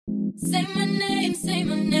Say my name.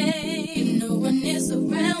 If no one is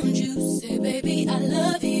around you, say, baby, I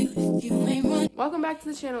love you. If you ain't run. Welcome back to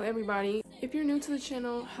the channel, everybody. If you're new to the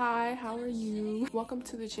channel, hi, how are you? Welcome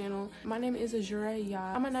to the channel. My name is Azjuré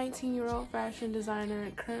Yah. I'm a 19-year-old fashion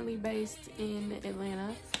designer currently based in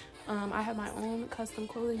Atlanta. I have my own custom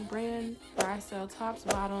clothing brand where I sell tops,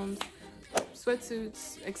 bottoms,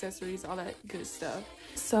 sweatsuits, accessories, all that good stuff.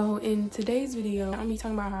 So in today's video, I'm gonna be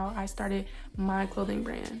talking about how I started my clothing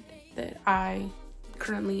brand that I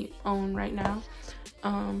currently own right now.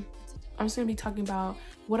 I'm just gonna be talking about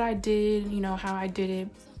what I did, how I did it,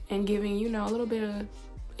 and giving, a little bit of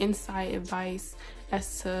insight advice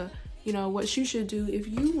as to, what you should do if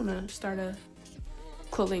you wanna start a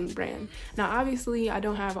clothing brand. Now obviously I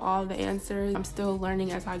don't have all the answers. I'm still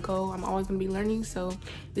learning as I go. I'm always gonna be learning, so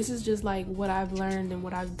this is just like what I've learned and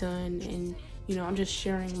what I've done, and I'm just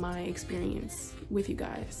sharing my experience with you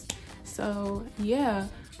guys. So yeah,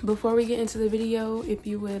 before we get into the video, if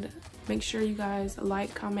you would make sure you guys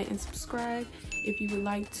like, comment, and subscribe. If you would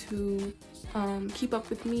like to keep up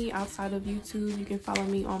with me outside of YouTube, you can follow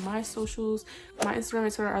me on my socials. My Instagram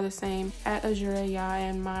and Twitter are the same, at Azjuré Yah,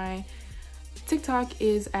 and my TikTok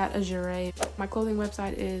is at Azjuré. My clothing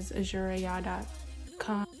website is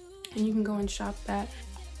azjureyah.com, and you can go and shop that.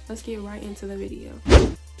 Let's get right into the video.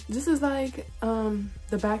 This is like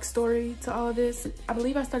the backstory to all of this. I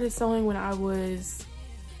believe I started sewing when I was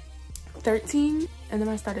 13, and then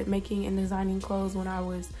I started making and designing clothes when I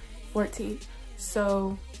was 14.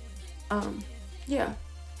 So yeah,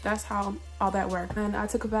 that's how all that worked. And I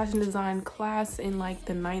took a fashion design class in like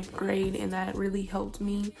the 9th grade, and that really helped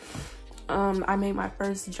me. I made my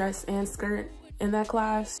first dress and skirt in that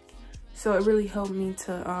class, so it really helped me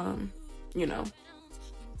to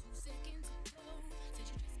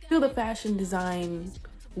feel the fashion design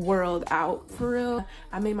world out for real.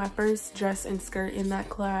 I made my first dress and skirt in that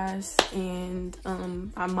class, and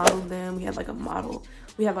I modeled them. We had like a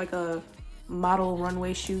model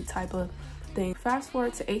runway shoot type of thing. Fast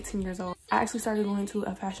forward to 18 years old, I actually started going to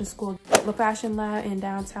a fashion school, the Fashion Lab in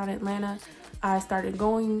downtown Atlanta. I started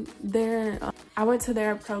going there. I went to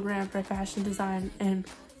their program for fashion design and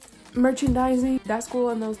merchandising. That school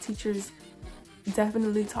and those teachers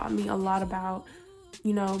definitely taught me a lot about,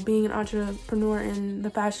 being an entrepreneur in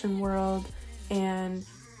the fashion world and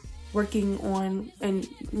working on and,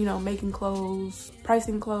 making clothes,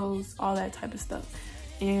 pricing clothes, all that type of stuff.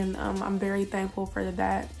 And I'm very thankful for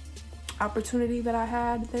that opportunity that I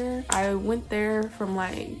had there. I went there from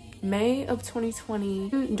like May of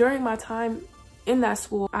 2020. During my time in that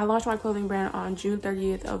school, I launched my clothing brand on June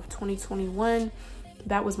 30th of 2021.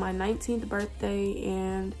 That was my 19th birthday,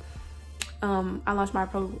 and I launched my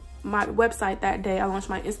website that day. I launched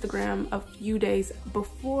my Instagram a few days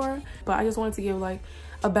before, but I just wanted to give like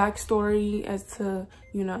a backstory as to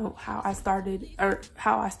how I started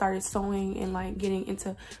sewing and like getting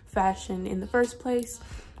into fashion in the first place.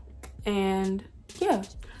 And yeah,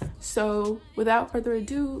 so without further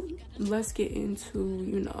ado, let's get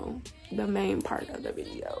into the main part of the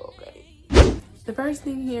video. Okay, the first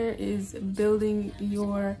thing here is building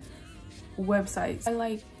your website. I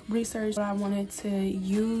like researched what I wanted to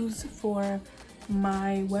use for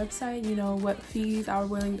my website, what fees I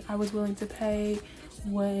was willing to pay,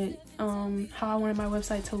 what how I wanted my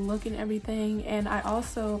website to look and everything. And I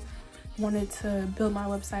also wanted to build my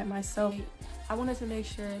website myself. I wanted to make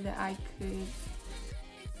sure that I could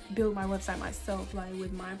build my website myself, like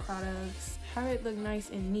with my products, have it look nice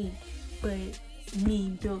and neat, but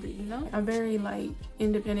me build it, I'm very like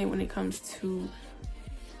independent when it comes to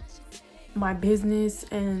my business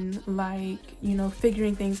and like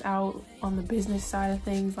figuring things out on the business side of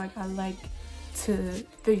things. Like I like to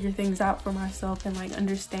figure things out for myself and like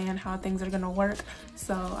understand how things are gonna work.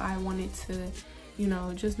 So I wanted to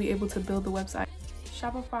just be able to build the website.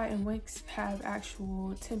 Shopify and Wix have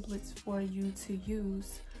actual templates for you to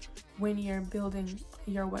use when you're building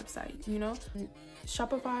your website.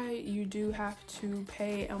 Shopify, you do have to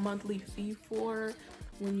pay a monthly fee for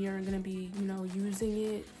when you're gonna be using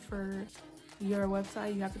it for your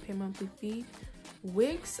website. You have to pay a monthly fee.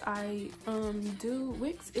 Wix,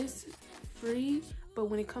 Wix is free, but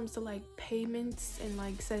when it comes to like payments and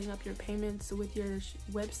like setting up your payments with your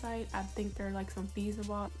website, I think there are like some fees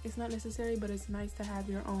involved. It's not necessary, but it's nice to have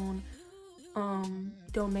your own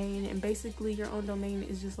domain. And basically your own domain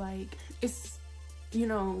is just like, it's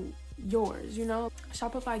yours.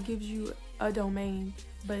 Shopify gives you a domain,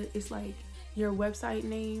 but it's like your website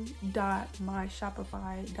name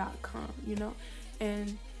 .myshopify.com,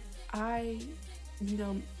 and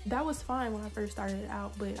that was fine when I first started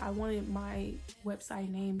out, but I wanted my website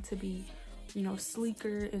name to be you know,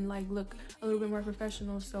 sleeker and like look a little bit more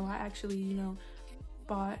professional. So I actually, you know,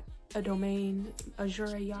 bought a domain,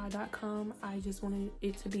 azjureyah.com. I just wanted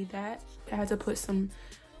it to be that. I had to put some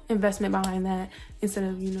investment behind that instead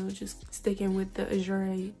of, you know, just sticking with the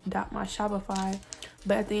Azjuré.my Shopify.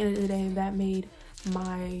 But at the end of the day, that made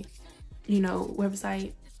my, you know,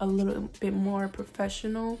 website a little bit more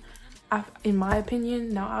professional, in my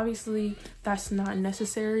opinion. Now obviously that's not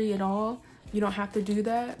necessary at all. You don't have to do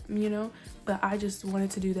that, you know, but I just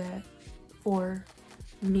wanted to do that for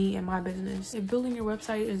me and my business. If building your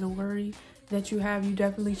website is a worry that you have, you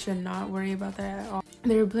definitely should not worry about that at all.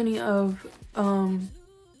 There are plenty of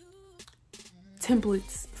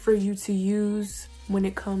templates for you to use when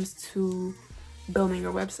it comes to building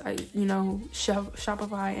your website. You know,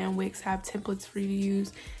 Shopify and Wix have templates for you to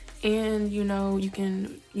use, and you know, you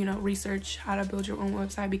can, you know, research how to build your own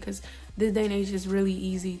website, because this day and age is really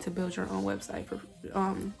easy to build your own website for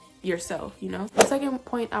yourself, you know. The second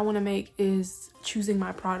point I want to make is choosing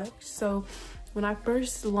my products. So when I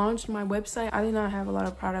first launched my website, I did not have a lot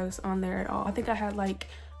of products on there at all. I think I had like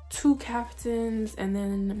 2 caftans and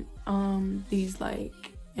then these like,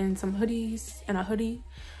 and some hoodies and a hoodie,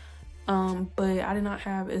 but I did not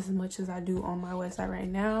have as much as I do on my website right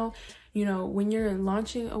now. You know, when you're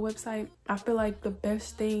launching a website, I feel like the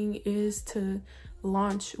best thing is to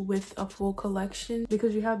launch with a full collection,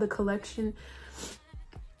 because you have the collection,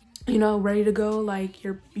 you know, ready to go. Like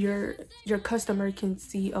your customer can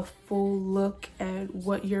see a full look at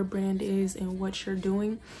what your brand is and what you're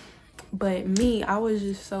doing. But me, I was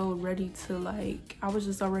just so ready to like, I was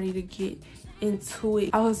just so ready to get into it.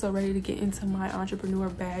 I was so ready to get into my entrepreneur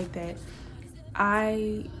bag that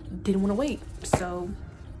I didn't want to wait. So,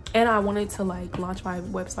 and I wanted to like launch my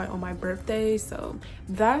website on my birthday. So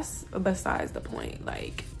that's besides the point.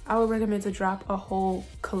 Like, I would recommend to drop a whole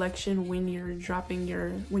collection when you're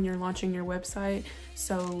launching your website,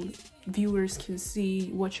 so viewers can see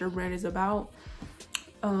what your brand is about.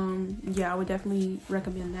 Yeah, I would definitely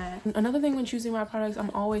recommend that. Another thing when choosing my products,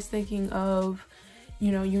 I'm always thinking of,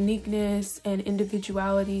 you know, uniqueness and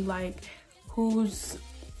individuality. Like, who's,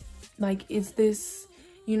 like, is this,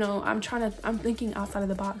 you know, I'm thinking outside of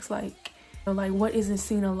the box. Like, you know, like what isn't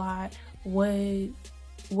seen a lot?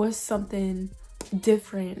 What's something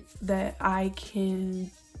different that I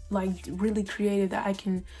can, like, really creative that I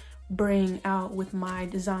can bring out with my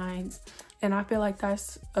designs. And I feel like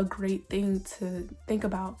that's a great thing to think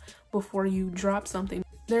about before you drop something.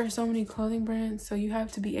 There are so many clothing brands, so you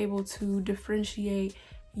have to be able to differentiate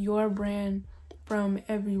your brand from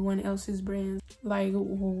everyone else's brand. Like,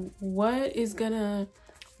 what is gonna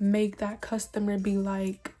make that customer be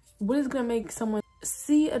like, what is gonna make someone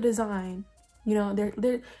see a design? You know,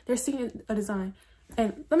 they're seeing a design,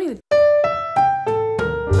 and let me.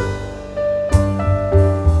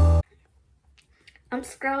 I'm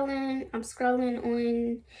scrolling on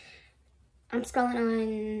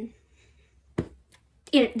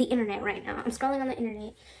the internet right now. I'm scrolling on the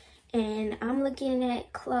internet and I'm looking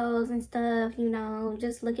at clothes and stuff, you know,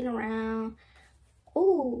 just looking around.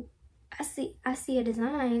 Oh, I see a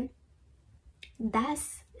design.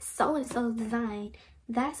 That's so-and-so's design.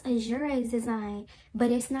 That's Azjuré's design,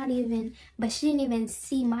 but it's not even, but she didn't even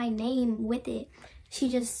see my name with it. She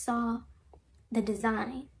just saw the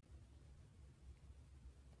design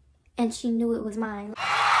and she knew it was mine.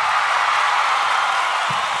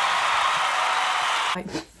 Like,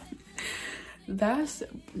 that's,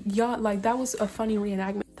 y'all, like, that was a funny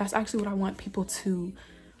reenactment. That's actually what I want people to,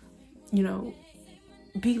 you know,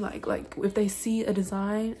 be like if they see a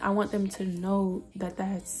design, I want them to know that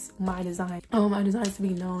that's my design. My design is to be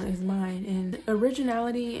known as mine. And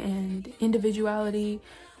originality and individuality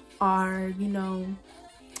are, you know,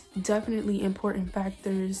 definitely important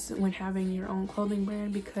factors when having your own clothing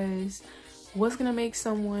brand, because what's gonna make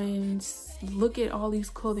someone look at all these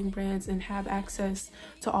clothing brands and have access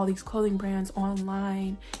to all these clothing brands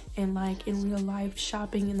online and like in real life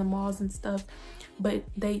shopping in the malls and stuff, but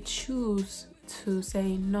they choose to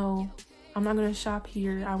say, no, I'm not gonna shop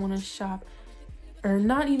here, I want to shop, or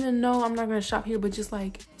not even, no, I'm not gonna shop here, but just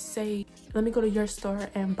like say, let me go to your store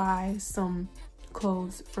and buy some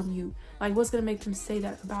clothes from you. Like, what's gonna make them say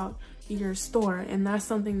that about your store? And that's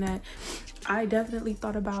something that I definitely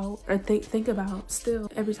thought about, or think about still.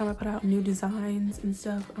 Every time I put out new designs and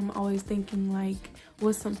stuff, I'm always thinking like,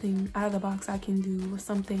 what's something out of the box I can do, what's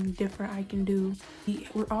something different I can do.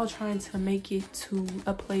 We're all trying to make it to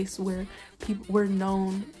a place where we're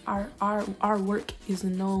known, our work is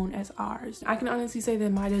known as ours. I can honestly say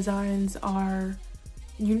that my designs are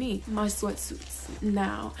unique, my sweatsuits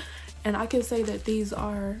now, and I can say that these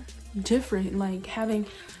are different. Like having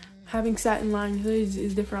having satin line hoods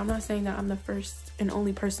is different. I'm not saying that I'm the first and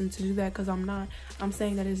only person to do that, because I'm not. I'm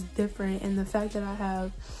saying that it's different, and the fact that I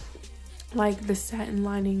have like the satin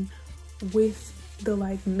lining with the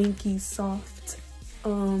like minky soft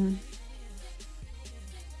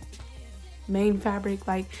main fabric,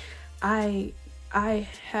 like I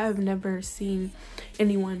have never seen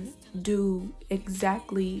anyone do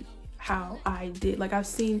exactly how I did. Like, I've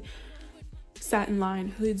seen satin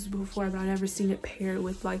lined hoods before, but I've never seen it paired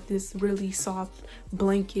with like this really soft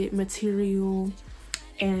blanket material,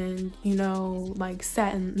 and you know, like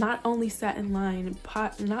satin, not only satin lined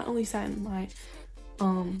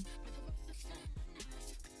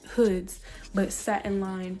hoods, but satin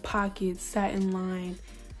lined pockets, satin lined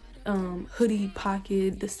hoodie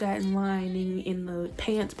pocket, the satin lining in the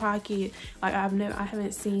pants pocket. Like, I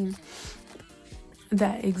haven't seen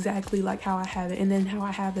that exactly like how I have it. And then how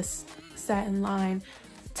I have a satin lined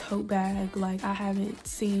tote bag, like I haven't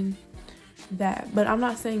seen that. But I'm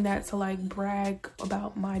not saying that to like brag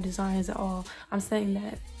about my designs at all. I'm saying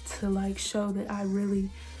that to like show that I really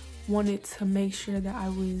wanted to make sure that I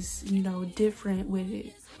was, you know, different with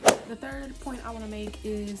it. The third point I want to make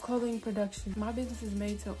is clothing production. My business is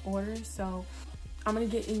made to order, so I'm going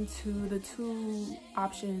to get into the two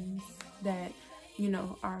options that, you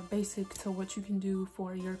know, are basic to what you can do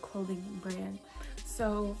for your clothing brand.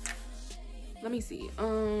 So let me see.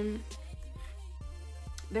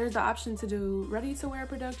 There's the option to do ready-to-wear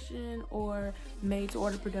production or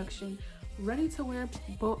made-to-order production. Ready-to-wear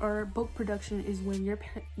or bulk production is when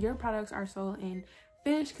your products are sold in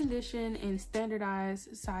finished condition in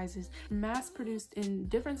standardized sizes, mass produced in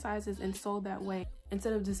different sizes and sold that way,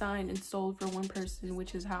 instead of designed and sold for one person,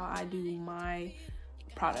 which is how I do my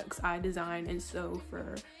products. I design and sew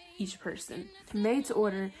for each person. Made to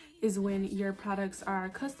order is when your products are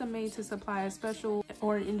custom made to supply a special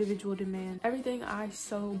or an individual demand. Everything I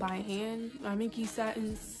sew by hand, my minky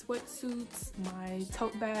satin sweatsuits, my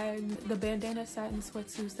tote bag, the bandana satin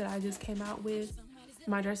sweatsuits that I just came out with,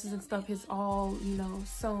 my dresses and stuff is all, you know,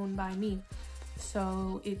 sewn by me.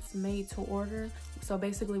 So it's made to order. So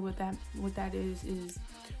basically what that is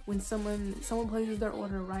when someone places their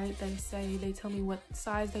order, right? They tell me what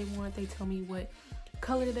size they want, they tell me what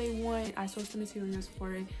color they want, I source the materials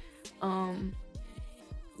for it,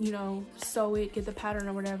 you know, sew it, get the pattern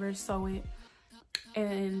or whatever, sew it,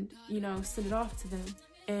 and, you know, send it off to them.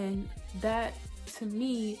 And that, to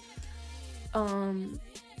me,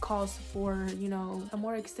 calls for, you know, a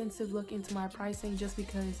more extensive look into my pricing, just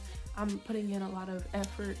because I'm putting in a lot of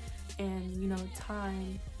effort and, you know,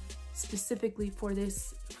 time specifically for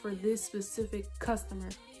this specific customer.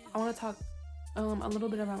 I want to talk a little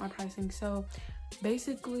bit about my pricing. So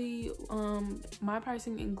basically, my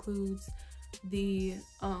pricing includes the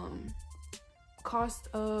cost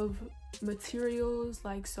of materials,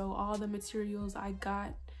 like, so all the materials I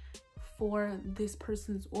got for this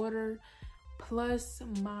person's order, plus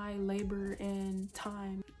my labor and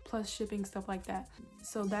time, plus shipping, stuff like that.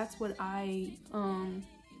 So that's what I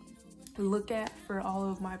look at for all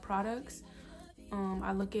of my products.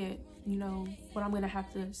 I look at, you know, what I'm gonna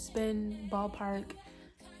have to spend, ballpark,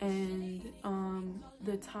 and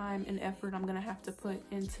the time and effort I'm gonna have to put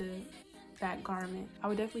into that garment. I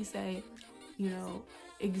would definitely say, you know,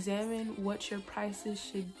 examine what your prices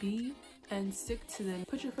should be and stick to them.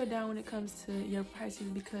 Put your foot down when it comes to your prices,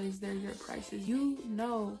 because they're your prices. You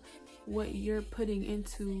know what you're putting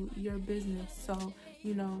into your business, so,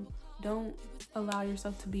 you know, don't allow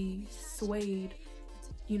yourself to be swayed,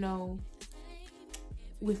 you know,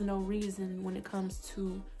 with no reason when it comes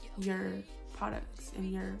to your products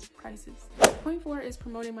and your prices. Point 4 is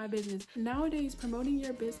promoting my business. Nowadays, promoting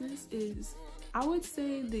your business is, I would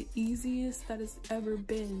say, the easiest that it's ever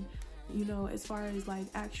been, you know, as far as like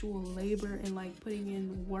actual labor and like putting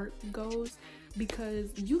in work goes, because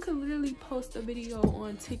you can literally post a video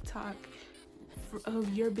on TikTok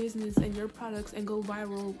of your business and your products and go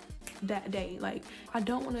viral that day. Like, I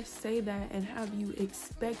don't want to say that and have you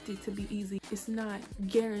expect it to be easy. It's not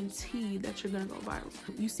guaranteed that you're gonna go viral.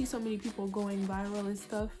 You see so many people going viral and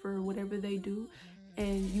stuff for whatever they do,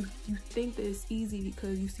 and you think that it's easy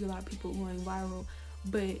because you see a lot of people going viral,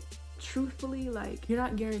 but truthfully, like, you're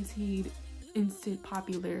not guaranteed instant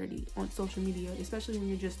popularity on social media, especially when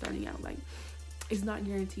you're just starting out. Like, it's not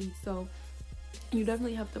guaranteed. So you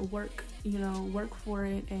definitely have to work, you know, work for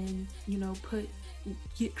it, and, you know,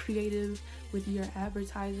 get creative with your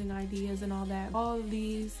advertising ideas and all that. All of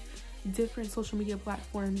these different social media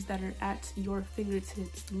platforms that are at your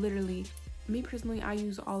fingertips, literally. Me personally, I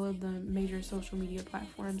use all of the major social media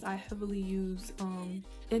platforms. I heavily use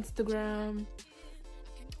Instagram,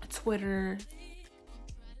 Twitter,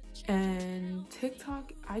 and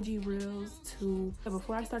TikTok, IG Reels too.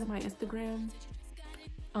 Before I started my Instagram,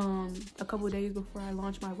 a couple of days before I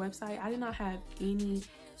launched my website, I did not have any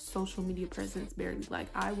social media presence, barely. Like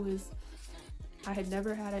I had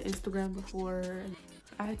never had an Instagram before.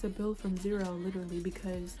 I had to build from zero, literally,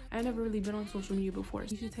 because I had never really been on social media before.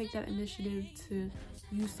 You should take that initiative to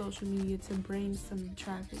use social media to bring some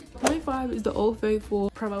traffic. Point 5 is the old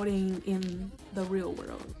faithful, promoting in the real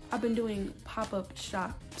world. I've been doing pop-up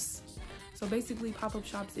shops. So basically, pop-up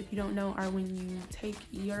shops, if you don't know, are when you take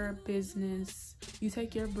your business, you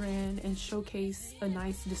take your brand and showcase a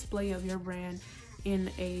nice display of your brand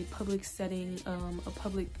in a public setting, a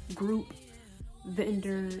public group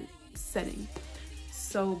vendor setting.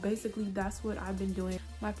 So basically that's what I've been doing.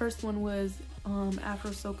 My first one was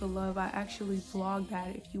Afro Soca Love. I actually vlogged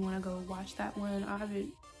that. If you want to go watch that one, I have it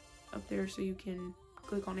up there so you can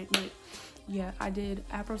click on it. But yeah, I did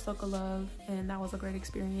Afro Soca Love, and that was a great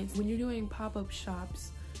experience. When you're doing pop-up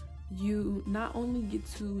shops, you not only get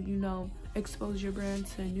to, you know, expose your brand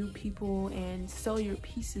to new people and sell your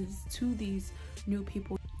pieces to these new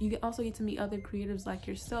people, you also get to meet other creatives like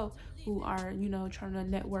yourself who are, you know, trying to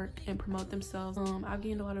network and promote themselves. I've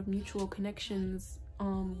gained a lot of mutual connections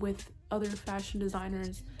with other fashion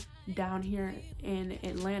designers down here in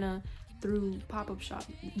Atlanta through pop-up shops.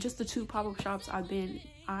 Just the 2 pop-up shops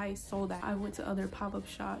I sold at. I went to other pop-up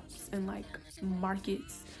shops and like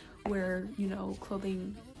markets where, you know,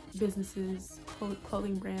 clothing businesses,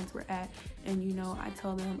 clothing brands were at, and you know, I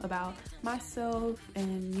tell them about myself,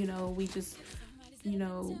 and you know, we just, you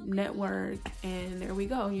know, network, and there we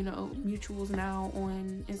go, you know, mutuals now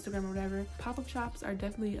on Instagram or whatever. Pop-up shops are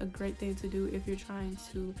definitely a great thing to do if you're trying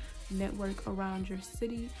to network around your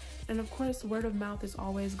city. And of course, word of mouth is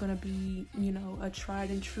always going to be, you know, a tried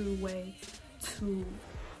and true way to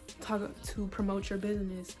promote your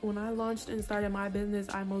business. When I launched and started my business,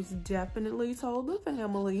 I most definitely told the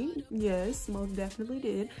family. Yes, most definitely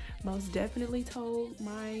did. Most definitely told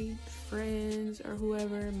my friends or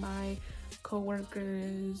whoever, my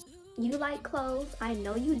co-workers. You like clothes, I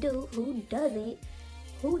know you do. Who doesn't?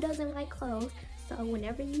 Who doesn't like clothes? So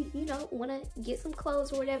whenever you know, want to get some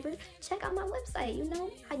clothes or whatever, check out my website. You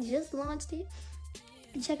know, I just launched it.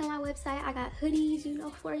 Check out my website. I got hoodies, you know,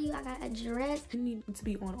 for you. I got a dress. You need to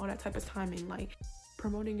be on all that type of timing, like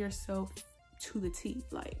promoting yourself to the T,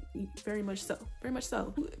 like very much so,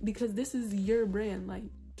 because this is your brand. Like,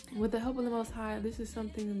 with the help of the Most High, this is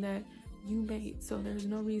something that you made, so there's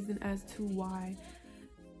no reason as to why,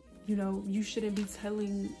 you know, you shouldn't be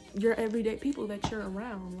telling your everyday people that you're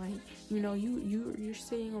around. Like, you know, you're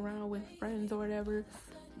sitting around with friends or whatever,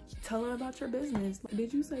 tell them about your business.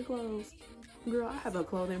 Did you say clothes? Girl, I have a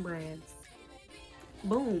clothing brand.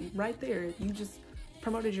 Boom, right there. You just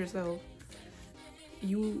promoted yourself.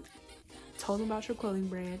 You told them about your clothing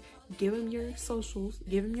brand. Give them your socials.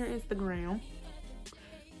 Give them your Instagram.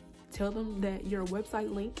 Tell them that your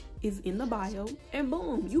website link is in the bio, and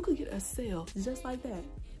boom, you could get a sale just like that.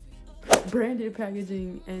 Branded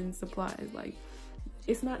packaging and supplies, like,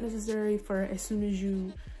 it's not necessary for as soon as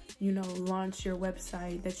you know, launch your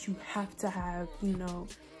website that you have to have, you know,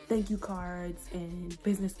 thank you cards and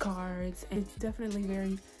business cards. And it's definitely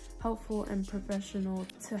very helpful and professional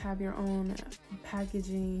to have your own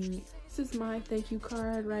packaging. This is my thank you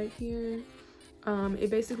card right here. It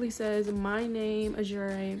basically says my name,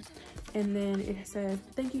 Azjuré, and then it says,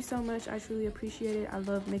 thank you so much, I truly appreciate it, I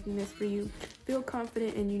love making this for you, feel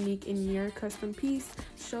confident and unique in your custom piece,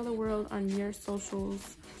 show the world on your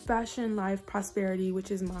socials, fashion, life, prosperity, which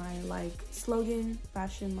is my like slogan,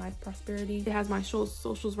 fashion, life, prosperity. It has my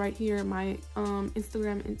socials right here, my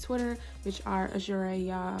Instagram and Twitter, which are Azjuré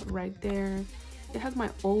Yah right there. It has my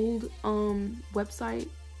old website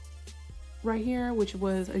right here, which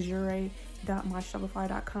was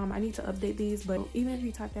azjure.myshopify.com. I need to update these, but even if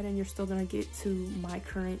you type that in, you're still gonna get to my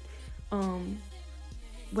current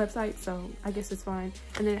website, so I guess it's fine.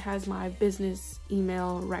 And then it has my business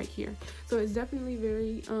email right here, so it's definitely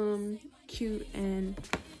very cute and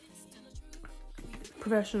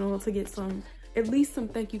professional to get at least some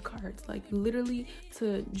thank you cards, like literally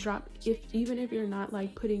to drop, even if you're not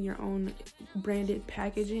like putting your own branded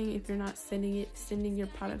packaging, if you're not sending your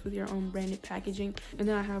products with your own branded packaging. And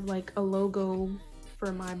then I have like a logo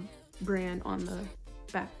for my brand on the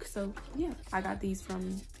back. So yeah, I got these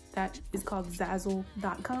from, that is called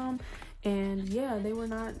Zazzle.com, and yeah, they were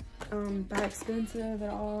not that expensive at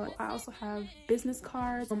all. I also have business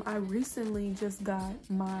cards. I recently just got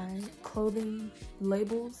my clothing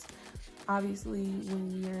labels obviously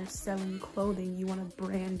when you're selling clothing, you want to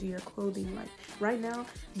brand your clothing. Like right now,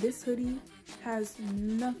 this hoodie has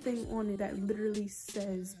nothing on it that literally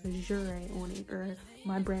says Azjuré on it, or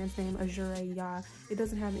my brand's name, Azjuré Yah. It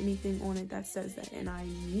doesn't have anything on it that says that, and I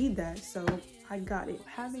need that, so I got it.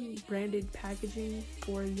 Having branded packaging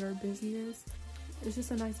for your business is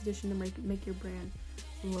just a nice addition to make your brand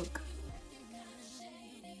look,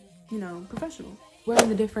 you know, professional. Wearing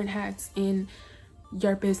the different hats in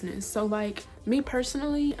your business. So like me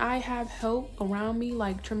personally, I have help around me,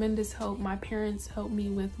 like tremendous help. My parents help me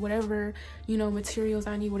with whatever, you know, materials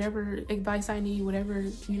I need, whatever advice I need, whatever,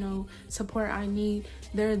 you know, support I need.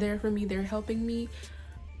 They're there for me. They're helping me.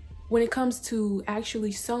 When it comes to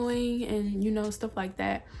actually sewing and, you know, stuff like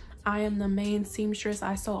that, I am the main seamstress.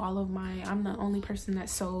 I sew all of I'm the only person that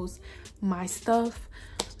sews my stuff.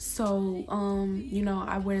 So you know,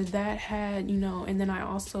 I wear that hat, you know, and then I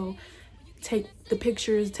also take the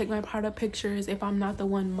pictures, take my product pictures. If I'm not the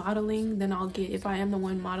one modeling, then if I am the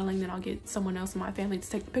one modeling, then I'll get someone else in my family to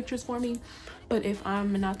take the pictures for me. But if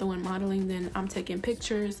I'm not the one modeling, then I'm taking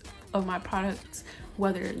pictures of my products,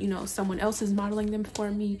 whether, you know, someone else is modeling them for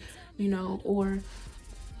me, you know, or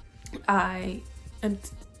I am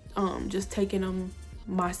just taking them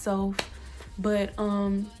myself. But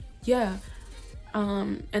yeah,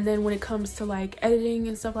 and then when it comes to like editing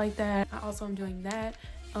and stuff like that, I also am doing that.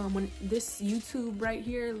 When this YouTube right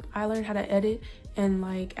here, I learned how to edit and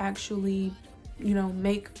like actually, you know,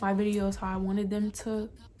 make my videos how I wanted them to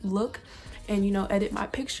look, and, you know, edit my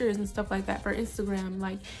pictures and stuff like that for Instagram.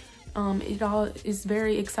 Like it all is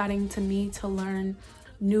very exciting to me to learn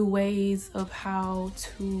new ways of how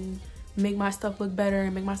to make my stuff look better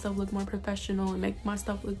and make my stuff look more professional and make my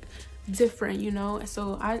stuff look different, you know.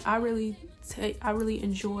 So I really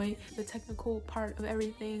enjoy the technical part of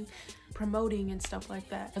everything, promoting and stuff like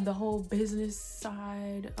that, and the whole business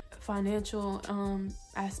side, financial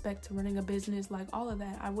aspect to running a business, like all of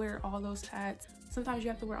that. I wear all those hats. Sometimes you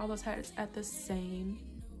have to wear all those hats at the same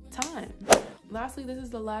time. Lastly, this is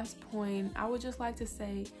the last point. I would just like to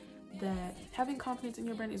say that having confidence in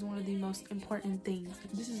your brand is one of the most important things.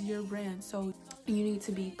 This is your brand, so you need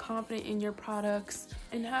to be confident in your products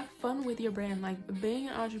and have fun with your brand. Like being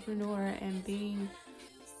an entrepreneur and being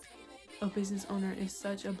a business owner is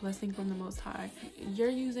such a blessing from the Most High. You're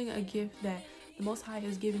using a gift that the Most High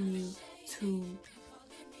has given you to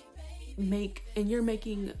make, and you're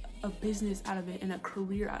making a business out of it and a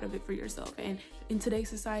career out of it for yourself. And in today's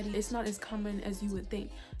society, it's not as common as you would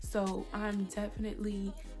think. So I'm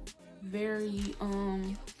definitely very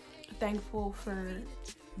thankful for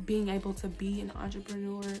being able to be an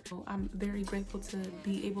entrepreneur. I'm very grateful to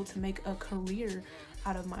be able to make a career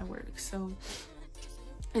out of my work. So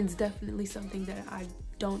it's definitely something that I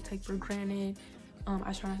don't take for granted.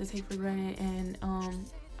 I try not to take for granted, and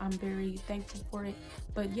I'm very thankful for it.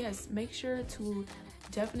 But yes, make sure to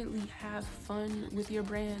definitely have fun with your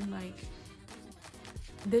brand. Like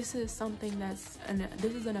this is something this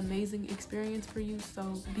is an amazing experience for you,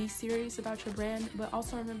 so be serious about your brand, but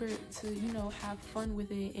also remember to, you know, have fun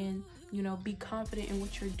with it and, you know, be confident in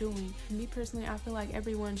what you're doing. Me personally, I feel like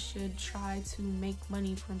everyone should try to make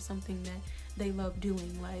money from something that they love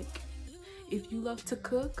doing. Like if you love to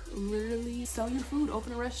cook, literally sell your food,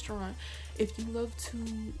 open a restaurant. If you love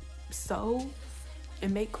to sew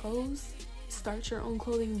and make clothes, start your own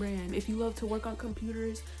clothing brand. If you love to work on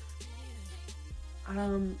computers,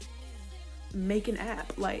 make an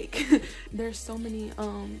app. Like there's so many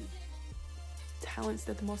talents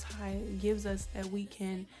that the Most High gives us that we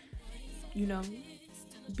can, you know,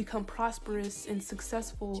 become prosperous and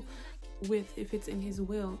successful with, if it's in His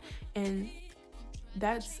will. And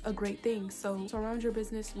that's a great thing. So surround your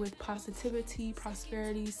business with positivity,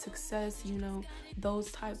 prosperity, success, you know,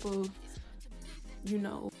 those type of, you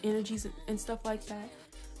know, energies and stuff like that.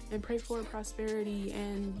 And pray for prosperity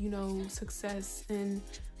and, you know, success and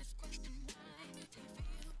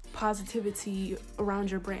positivity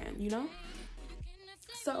around your brand, you know?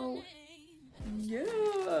 So yeah,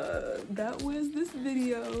 that was this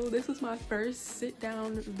video. This was my first sit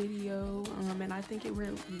down video, and I think it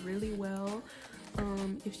went really well.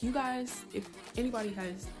 If anybody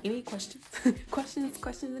has any questions,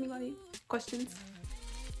 anybody? Questions?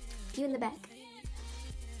 You in the back.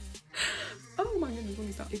 Oh my goodness, let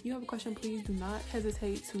me stop. If you have a question, please do not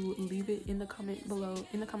hesitate to leave it in the comments below.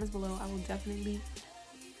 I will definitely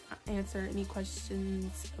answer any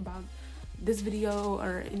questions about this video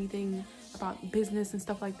or anything about business and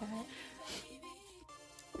stuff like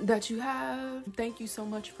that you have. Thank you so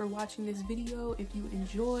much for watching this video. If you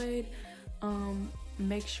enjoyed,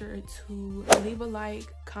 Make sure to leave a like,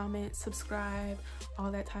 comment, subscribe,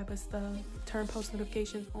 all that type of stuff. Turn post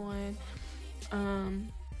notifications on.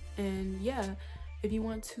 And yeah, if you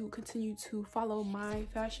want to continue to follow my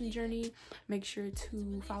fashion journey, make sure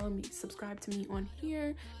to follow me, subscribe to me on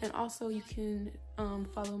here. And also you can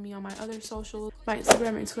follow me on my other socials. My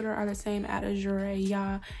Instagram and Twitter are the same, at Azjuré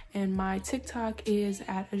Yah, and my TikTok is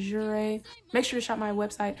at Azjuré. Make sure to shop my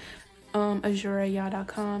website,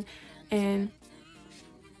 azjureyah.com. And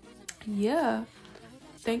yeah,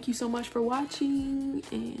 thank you so much for watching,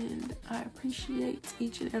 and I appreciate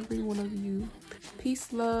each and every one of you.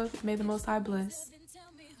 Peace, love, may the Most High bless.